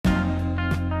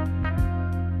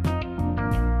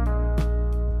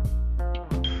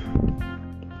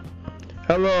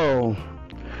Hello,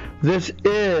 this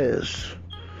is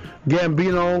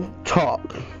Gambino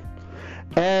Talk,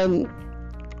 and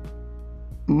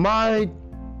my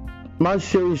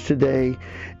series today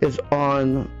is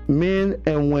on men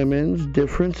and women's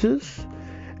differences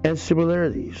and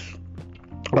similarities.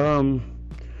 I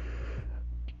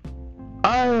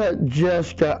had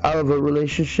just got out of a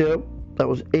relationship that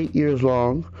was 8 years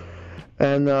long,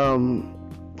 and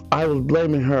I was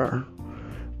blaming her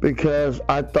because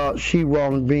I thought she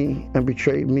wronged me and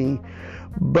betrayed me.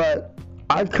 But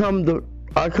I come to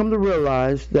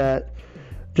realize that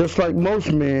just like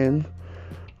most men,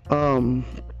 I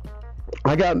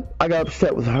got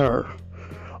upset with her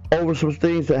over some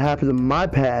things that happened in my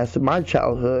past, in my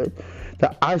childhood,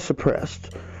 that I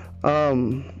suppressed,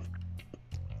 and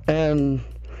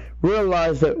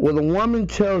realized that when a woman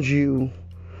tells you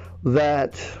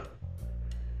that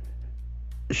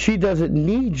she doesn't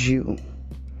need you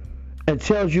and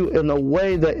tells you in a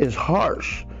way that is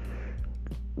harsh,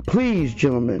 please,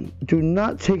 gentlemen, do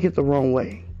not take it the wrong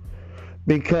way,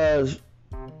 because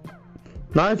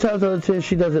 9 times out of 10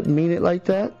 she doesn't mean it like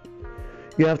that.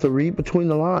 You have to read between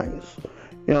the lines.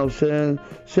 You know what I'm saying?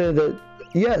 Say that,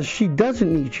 yes, she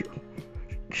doesn't need you.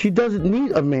 She doesn't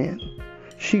need a man.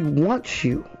 She wants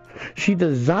you. She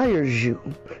desires you.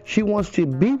 She wants to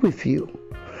be with you.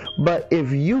 But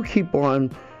if you keep on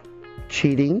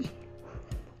cheating,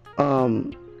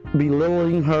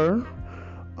 belittling her,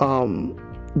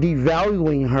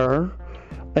 devaluing her,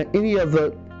 and any of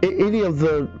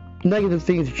the negative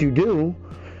things that you do,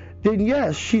 then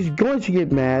yes, she's going to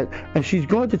get mad and she's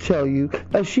going to tell you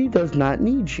that she does not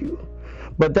need you.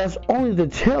 But that's only to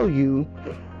tell you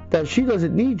that she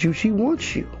doesn't need you, she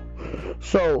wants you.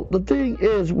 So the thing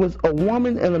is, with a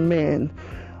woman and a man,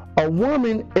 a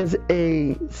woman is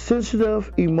a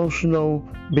sensitive, emotional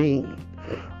being.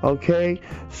 Okay?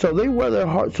 So they wear their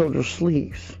hearts on their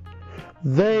sleeves.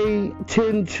 They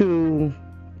tend to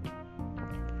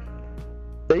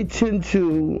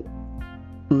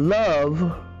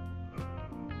love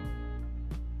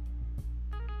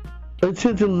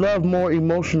more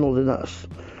emotional than us.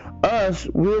 Us,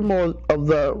 we're more of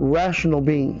the rational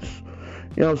beings.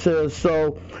 You know what I'm saying?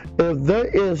 So if there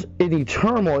is any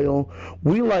turmoil,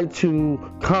 we like to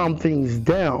calm things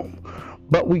down.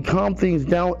 But we calm things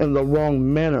down in the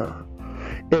wrong manner.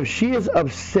 If she is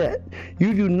upset,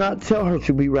 you do not tell her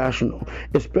to be rational,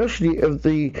 especially if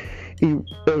the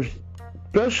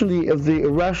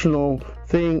irrational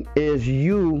thing is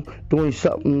you doing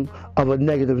something of a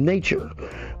negative nature.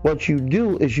 What you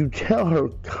do is you tell her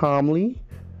calmly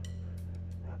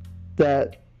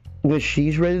that when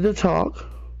she's ready to talk,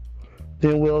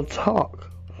 then we'll talk.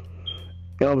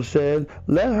 You know what I'm saying?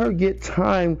 Let her get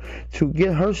time to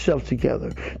get herself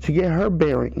together, to get her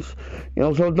bearings. You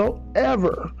know, so don't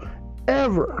ever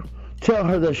tell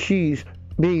her that she's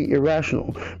being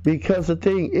irrational. Because the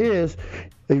thing is,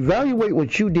 evaluate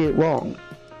what you did wrong.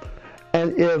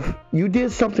 And if you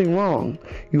did something wrong,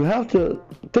 you have to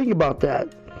think about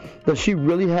that. Does she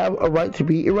really have a right to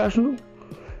be irrational? You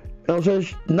know what I'm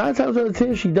saying? 9 times out of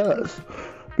 10 she does.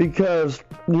 Because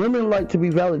women like to be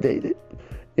validated.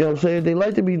 You know what I'm saying? They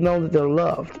like to be known that they're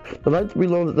loved. They like to be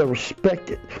known that they're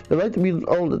respected. They like to be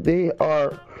known that they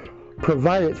are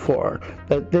provided for,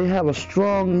 that they have a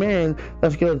strong man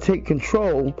that's going to take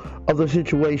control of the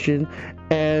situation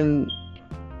and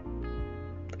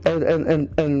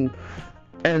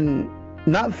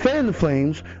not fan the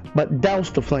flames, but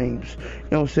douse the flames. You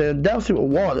know what I'm saying? Douse it with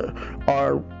water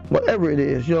or whatever it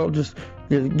is. You know, just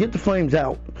get the flames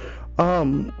out.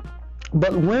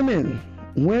 But women,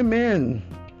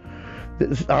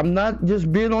 I'm not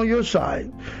just being on your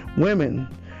side. Women,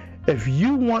 if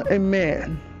you want a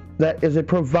man that is a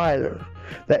provider,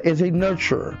 that is a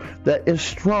nurturer, that is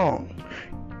strong,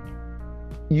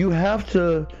 you have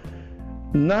to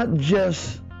not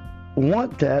just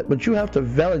want that, but you have to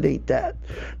validate that.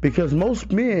 Because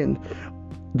most men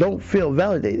don't feel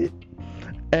validated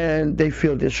and they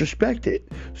feel disrespected.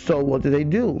 So what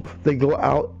do? They go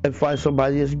out and find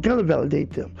somebody that's gonna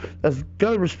validate them, that's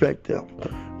gonna respect them,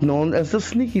 known as the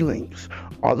sneaky links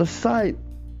or the side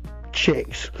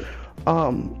chicks.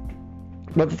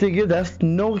 But the thing is, that's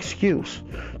no excuse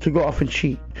to go off and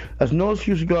cheat. That's no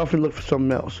excuse to go off and look for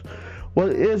something else.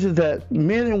 What it is that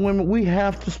men and women, we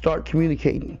have to start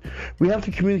communicating. We have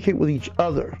to communicate with each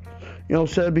other. You know what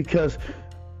I'm saying? Because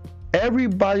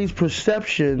everybody's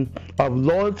perception of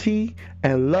loyalty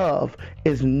and love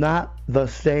is not the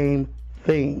same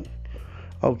thing.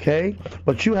 Okay?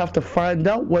 But you have to find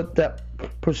out what that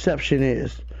perception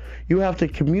is. You have to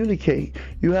communicate.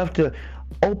 You have to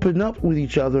open up with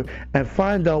each other and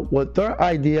find out what their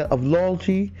idea of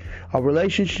loyalty, a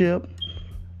relationship,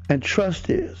 and trust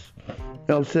is. You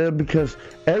know what I'm saying? Because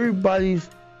everybody's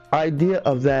idea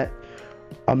of that,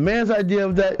 a man's idea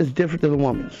of that is different than a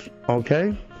woman's.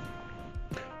 Okay?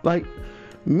 Like,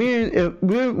 men, if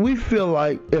we feel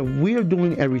like if we are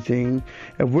doing everything,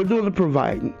 if we're doing the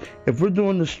providing, if we're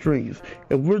doing the strength,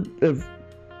 if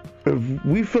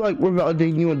we feel like we're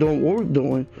validating you and doing what we're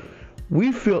doing, we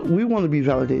want to be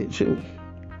validated too. You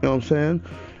know what I'm saying?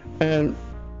 And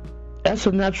that's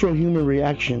a natural human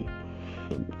reaction.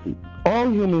 All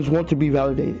humans want to be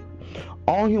validated.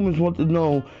 All humans want to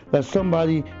know that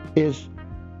somebody is.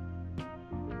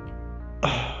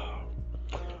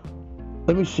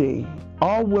 Let me see.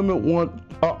 All women want,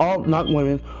 not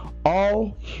women,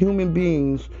 all human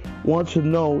beings want to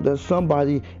know that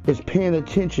somebody is paying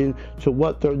attention to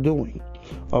what they're doing.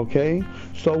 Okay?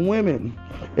 So women,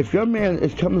 if your man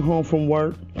is coming home from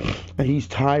work and he's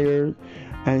tired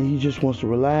and he just wants to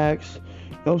relax, you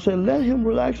know what I'm saying, let him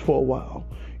relax for a while.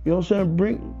 You know what I'm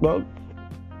saying?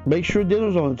 Make sure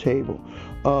dinner's on the table.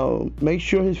 Make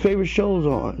sure his favorite show's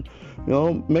on. You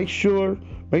know, make sure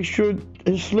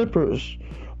his slippers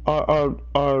are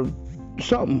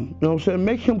something. You know what I'm saying?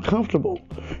 Make him comfortable.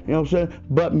 You know what I'm saying?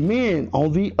 But men,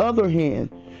 on the other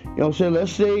hand, you know what I'm saying,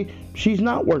 let's say she's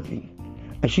not working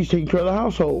and she's taking care of the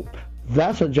household.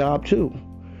 That's a job too.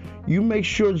 You make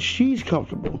sure that she's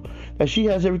comfortable, that she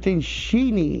has everything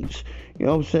she needs. You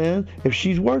know what I'm saying? If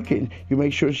she's working, you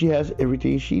make sure she has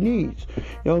everything she needs.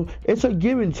 You know, it's a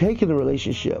give and take in a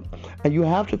relationship, and you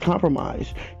have to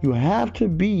compromise. You have to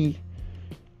be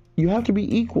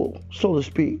equal, so to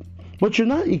speak. But you're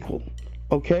not equal,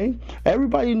 okay?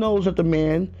 Everybody knows that the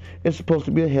man is supposed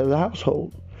to be the head of the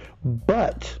household.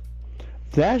 But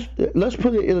let's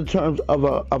put it in the terms of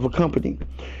a company.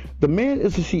 The man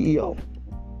is the CEO.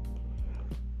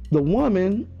 The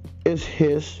woman is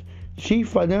his chief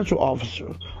financial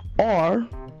officer, or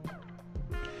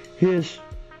his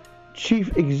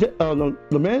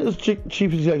the man is chief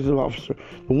executive officer.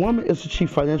 The woman is the chief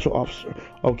financial officer.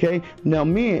 Okay. Now,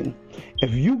 men,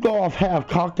 if you go off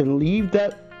half-cocked and leave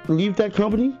that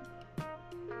company,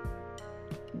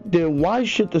 then why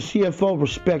should the CFO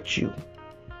respect you?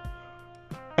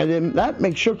 And then that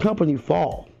makes your company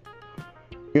fall.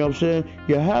 You know what I'm saying?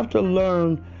 You have to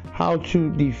learn how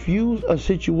to diffuse a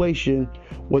situation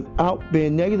without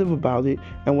being negative about it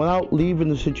and without leaving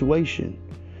the situation.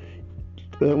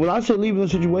 When I say leaving the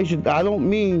situation, I don't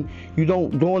mean you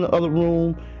don't go in the other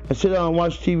room and sit down and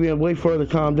watch TV and wait for her to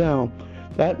calm down.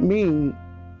 That means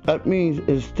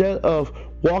instead of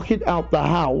walking out the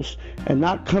house and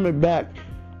not coming back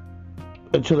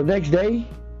until the next day,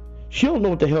 she don't know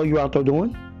what the hell you're out there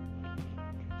doing.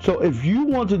 So if you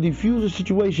want to defuse the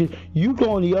situation, you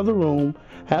go in the other room,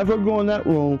 have her go in that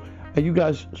room, and you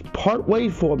guys part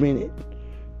ways for a minute.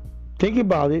 Think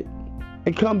about it,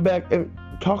 and come back and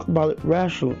talk about it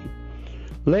rationally.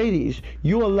 Ladies,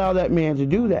 you allow that man to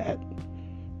do that.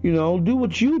 You know, do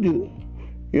what you do.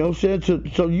 You know what I'm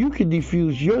saying? So you can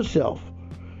defuse yourself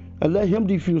and let him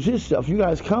defuse himself. You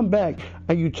guys come back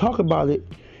and you talk about it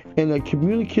in a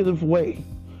communicative way.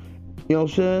 You know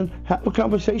what I'm saying? Have a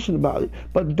conversation about it.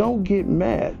 But don't get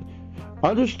mad.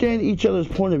 Understand each other's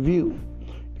point of view.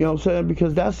 You know what I'm saying?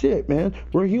 Because that's it, man.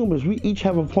 We're humans. We each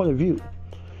have a point of view.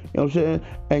 You know what I'm saying?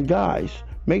 And guys,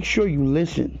 make sure you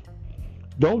listen.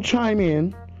 Don't chime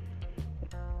in.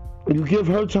 You give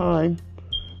her time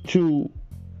to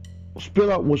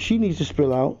spill out what she needs to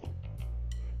spill out.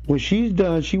 When she's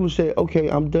done, she will say, okay,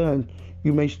 I'm done.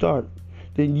 You may start.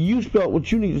 Then you spill out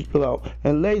what you need to spill out.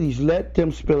 And ladies, let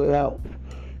them spill it out.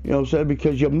 You know what I'm saying?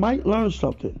 Because you might learn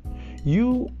something.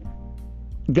 You,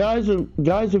 guys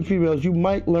and females, you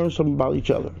might learn something about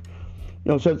each other.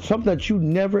 You know, so something that you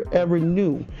never ever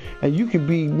knew. And you could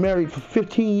be married for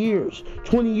 15 years,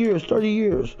 20 years, 30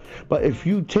 years. But if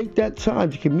you take that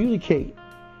time to communicate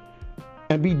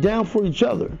and be down for each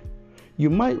other, you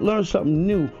might learn something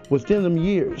new within them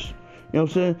years. You know what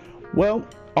I'm saying? Well,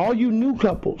 all you new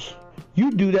couples, you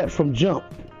do that from jump.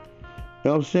 You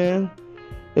know what I'm saying?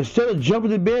 Instead of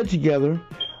jumping in bed together,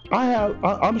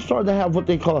 I'm starting to have what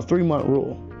they call a 3-month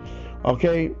rule.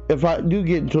 Okay? If I do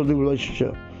get into a new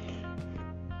relationship.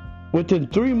 Within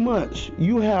 3 months,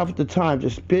 you have the time to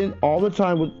spend all the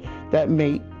time with that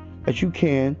mate that you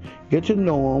can, get to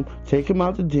know him, take him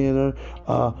out to dinner,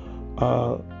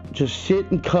 just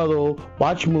sit and cuddle,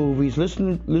 watch movies,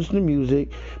 listen to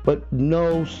music, but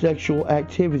no sexual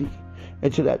activity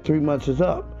until that 3 months is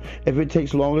up. If it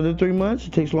takes longer than 3 months,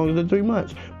 it takes longer than 3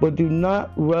 months. But do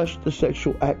not rush the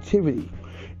sexual activity.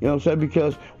 You know what I'm saying?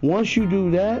 Because once you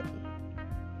do that,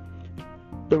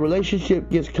 the relationship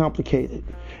gets complicated.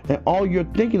 And all you're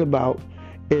thinking about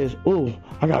is, ooh,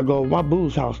 I gotta go to my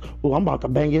boo's house. Ooh, I'm about to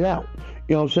bang it out.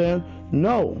 You know what I'm saying?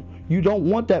 No, you don't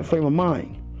want that frame of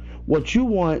mind. What you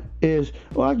want is,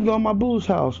 well, I can go to my boo's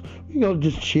house. We can go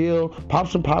just chill, pop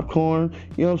some popcorn.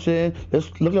 You know what I'm saying? Let's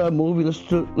look at a movie, listen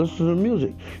to the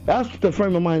music. That's the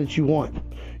frame of mind that you want. You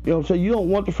know what I'm saying? You don't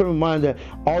want the frame of mind that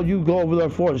all you go over there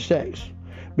for is sex.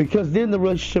 Because then the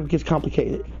relationship gets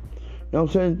complicated. You know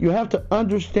what I'm saying? You have to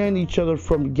understand each other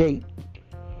from the gate.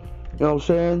 You know what I'm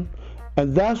saying?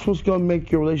 And that's what's going to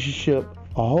make your relationship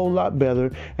a whole lot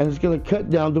better. And it's going to cut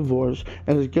down divorce.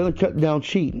 And it's going to cut down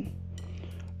cheating.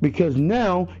 Because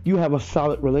now you have a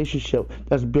solid relationship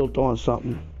that's built on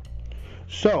something.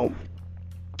 So,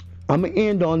 I'm going to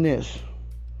end on this.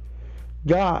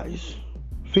 Guys,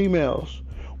 females,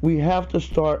 we have to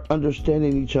start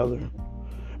understanding each other.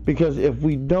 Because if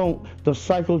we don't, the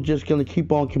cycle's just going to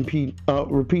keep on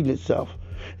repeating itself.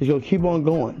 It's going to keep on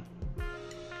going. You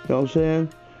know what I'm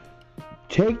saying?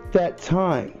 Take that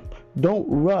time. Don't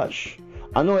rush.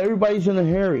 I know everybody's in a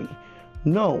hurry.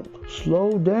 No,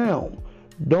 slow down.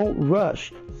 Don't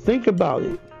rush. Think about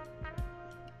it.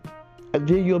 And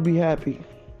then you'll be happy.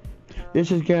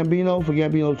 This is Gambino for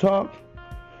Gambino Talk.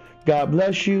 God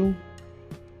bless you.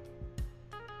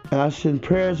 And I send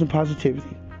prayers and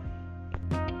positivity.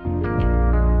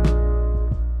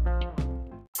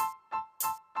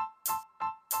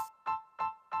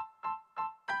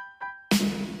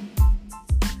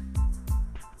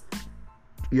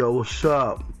 Yo, what's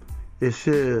up? This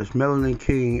is Melanin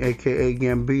King, aka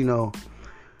Gambino.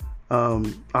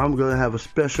 I'm gonna have a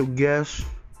special guest.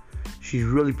 She's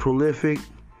really prolific,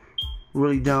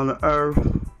 really down to earth.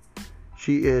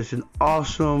 She is an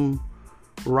awesome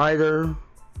writer.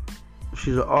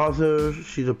 She's an author.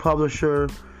 She's a publisher.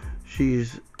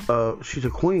 She's a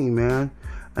queen, man,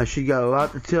 and she got a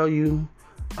lot to tell you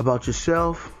about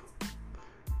yourself,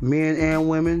 men and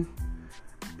women.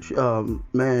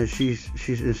 Man, she's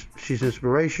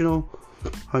inspirational.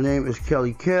 Her name is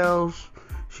Kelly Kells.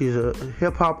 She's a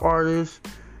hip-hop artist.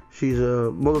 She's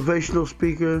a motivational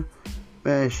speaker.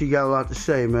 Man, she got a lot to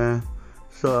say, man.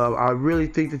 So I really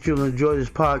think that you'll enjoy this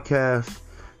podcast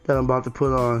that I'm about to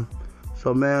put on.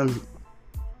 So, man,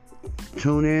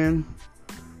 tune in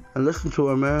and listen to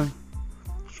her, man.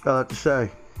 She got a lot to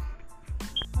say.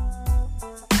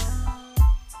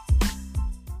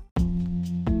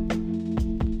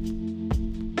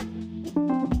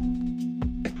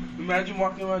 Imagine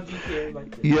walking around GTA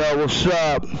like this. Yo, what's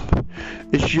up?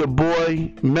 It's your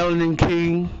boy, Melanin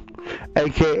King,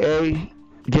 a.k.a.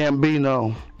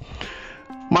 Gambino.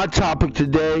 My topic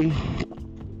today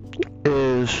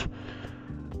is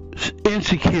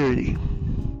insecurity.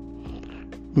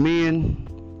 Men,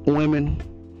 women,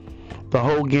 the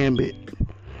whole gambit.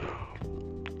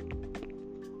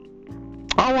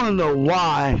 I want to know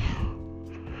why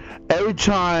every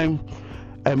time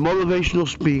a motivational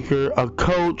speaker, a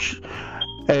coach,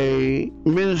 a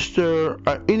minister,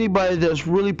 or anybody that's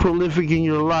really prolific in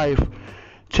your life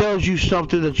tells you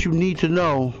something that you need to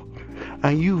know,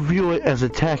 and you view it as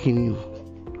attacking you.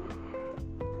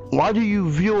 Why do you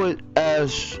view it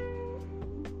as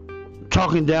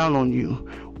talking down on you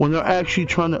when they're actually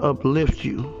trying to uplift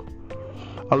you?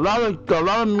 A lot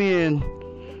of men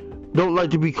don't like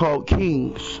to be called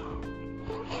kings.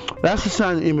 That's a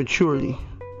sign of immaturity.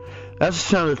 That's a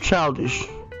sign of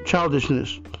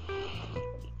childishness.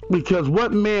 Because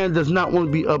what man does not want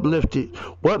to be uplifted?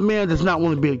 What man does not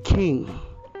want to be a king?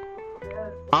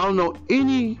 I don't know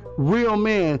any real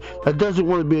man that doesn't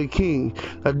want to be a king,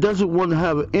 that doesn't want to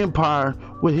have an empire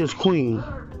with his queen.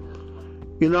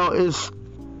 You know, it's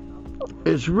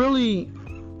really,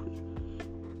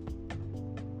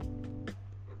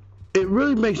 it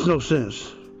really makes no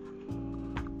sense.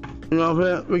 You know what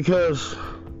I'm saying? Because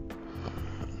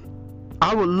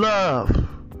I would love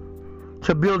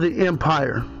to build an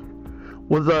empire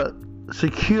with a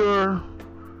secure,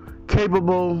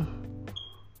 capable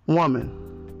woman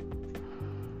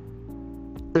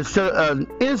instead of an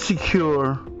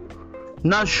insecure,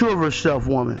 not sure of herself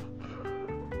woman.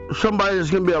 Somebody that's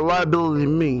going to be a liability to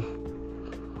me.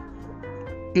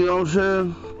 You know what I'm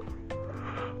saying?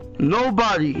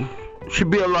 Nobody should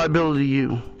be a liability to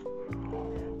you.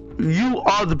 You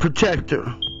are the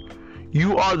protector.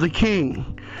 You are the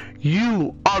king.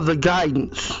 You are the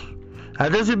guidance.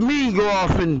 That doesn't mean go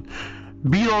off and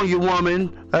beat on your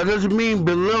woman. That doesn't mean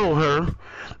belittle her.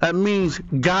 That means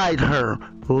guide her,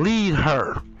 lead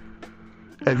her.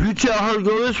 If you tell her to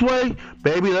go this way,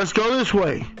 baby, let's go this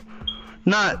way.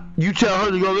 Not you tell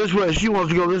her to go this way, she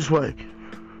wants to go this way.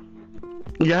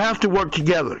 You have to work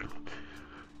together.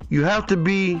 You have to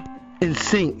be in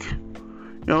sync. You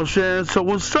know what I'm saying? So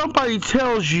when somebody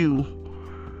tells you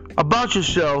about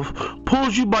yourself,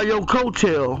 pulls you by your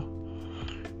coattail,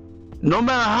 no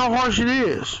matter how harsh it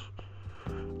is,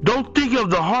 don't think of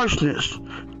the harshness.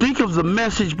 Think of the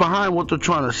message behind what they're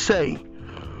trying to say.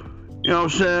 You know what I'm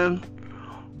saying?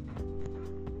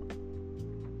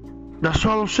 That's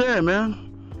all I'm saying,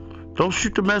 man. Don't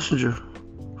shoot the messenger.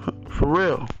 For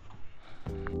real.